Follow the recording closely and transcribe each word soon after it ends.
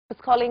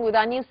Calling with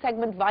our new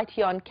segment right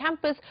here on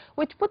campus,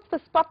 which puts the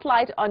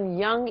spotlight on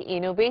young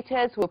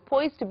innovators who are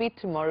poised to be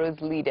tomorrow's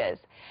leaders.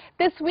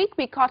 This week,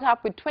 we caught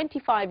up with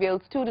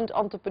 25-year-old student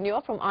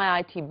entrepreneur from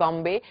IIT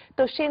Bombay,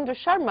 Toshendra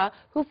Sharma,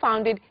 who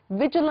founded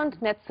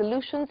Wegilant Net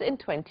Solutions in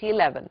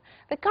 2011.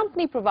 The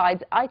company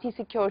provides IT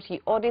security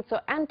audits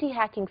or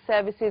anti-hacking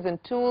services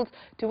and tools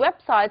to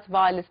websites,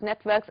 wireless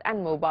networks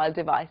and mobile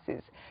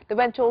devices. The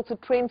venture also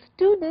trains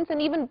students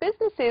and even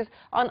businesses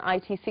on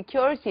IT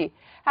security.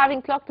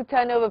 Having clocked a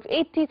turnover of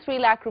 83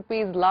 lakh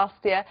rupees last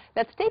year,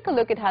 let's take a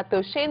look at how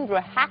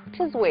Toshendra hacked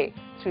his way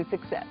through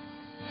success.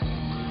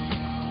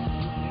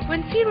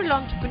 When serial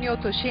entrepreneur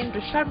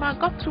Toshendra Sharma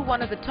got through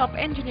one of the top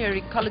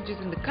engineering colleges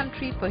in the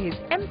country for his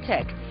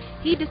M.Tech,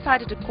 he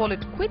decided to call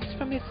it quits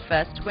from his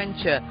first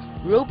venture,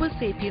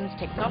 Robo-Sapiens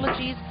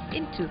Technologies,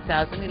 in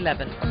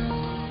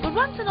 2011. But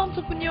once an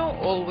entrepreneur,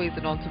 always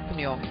an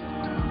entrepreneur.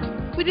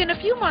 Within a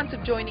few months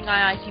of joining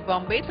IIT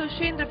Bombay,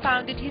 Toshendra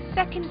founded his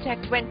second tech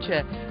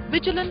venture,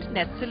 Wegilant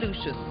Net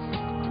Solutions.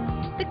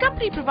 The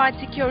company provides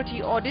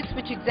security audits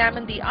which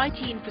examine the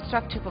IT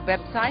infrastructure for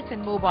websites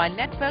and mobile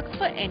networks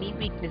for any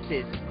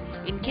weaknesses.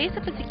 In case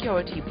of a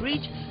security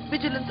breach,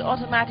 Wegilant's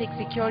automatic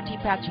security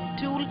patching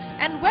tool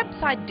and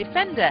Website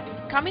Defender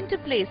come into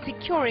play,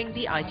 securing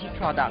the IT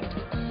product.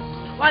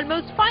 While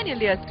most final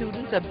year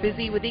students are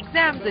busy with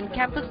exams and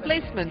campus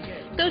placements,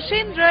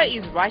 Toshendra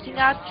is writing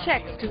out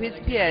checks to his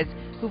peers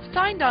who've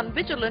signed on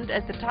Wegilant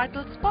as the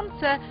title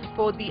sponsor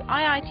for the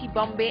IIT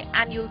Bombay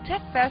Annual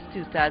Tech Fest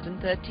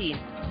 2013.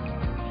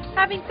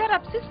 Having set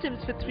up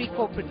systems for 3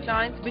 corporate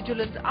clients,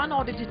 Wegilant's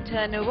unaudited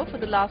turnover for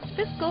the last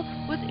fiscal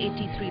was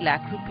 83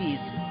 lakh rupees.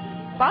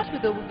 But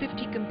with over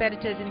 50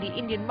 competitors in the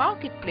Indian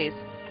marketplace,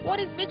 what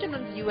is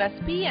Wegilant's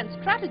USP and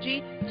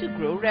strategy to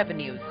grow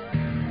revenues?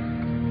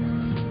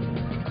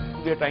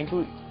 We are trying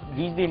to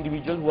reach the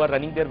individuals who are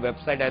running their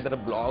website, either a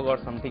blog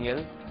or something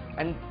else,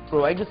 and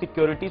provide the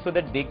security so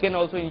that they can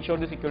also ensure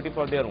the security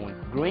for their own.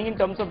 Growing in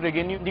terms of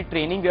revenue, the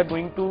training, we are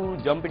going to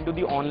jump into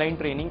the online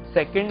training.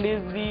 Second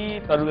is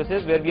the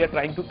services, where we are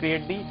trying to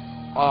create the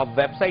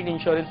website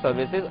insurance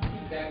services.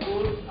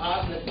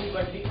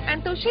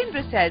 And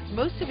Toshendra says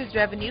most of his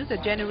revenues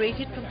are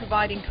generated from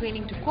providing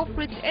training to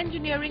corporates,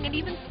 engineering and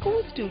even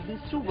school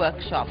students through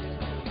workshops,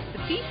 the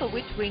fee for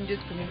which ranges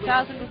from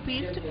 1,000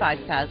 rupees to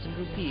 5,000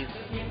 rupees.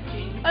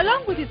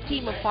 Along with his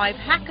team of 5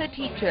 hacker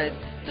teachers,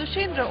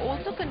 Toshendra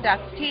also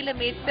conducts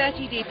tailor-made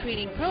 30-day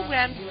training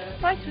programs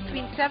priced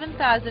between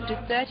 7,000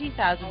 to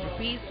 30,000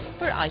 rupees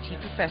for IT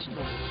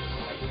professionals.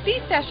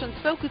 These sessions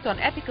focus on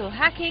ethical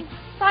hacking,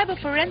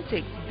 cyber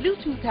forensics,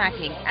 Bluetooth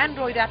hacking,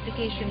 Android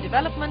application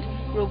development,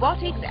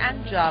 robotics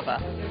and Java.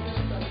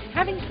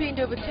 Having trained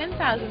over 10,000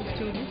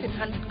 students in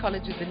 100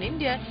 colleges in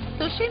India,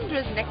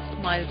 Toshendra's next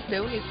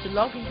milestone is to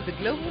log into the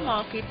global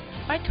market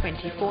by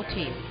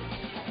 2014.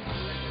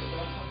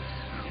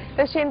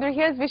 Toshendra,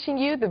 here's wishing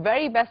you the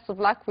very best of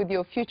luck with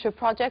your future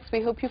projects.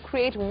 We hope you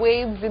create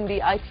waves in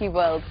the IT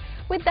world.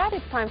 With that,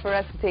 it's time for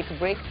us to take a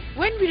break.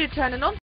 When we return,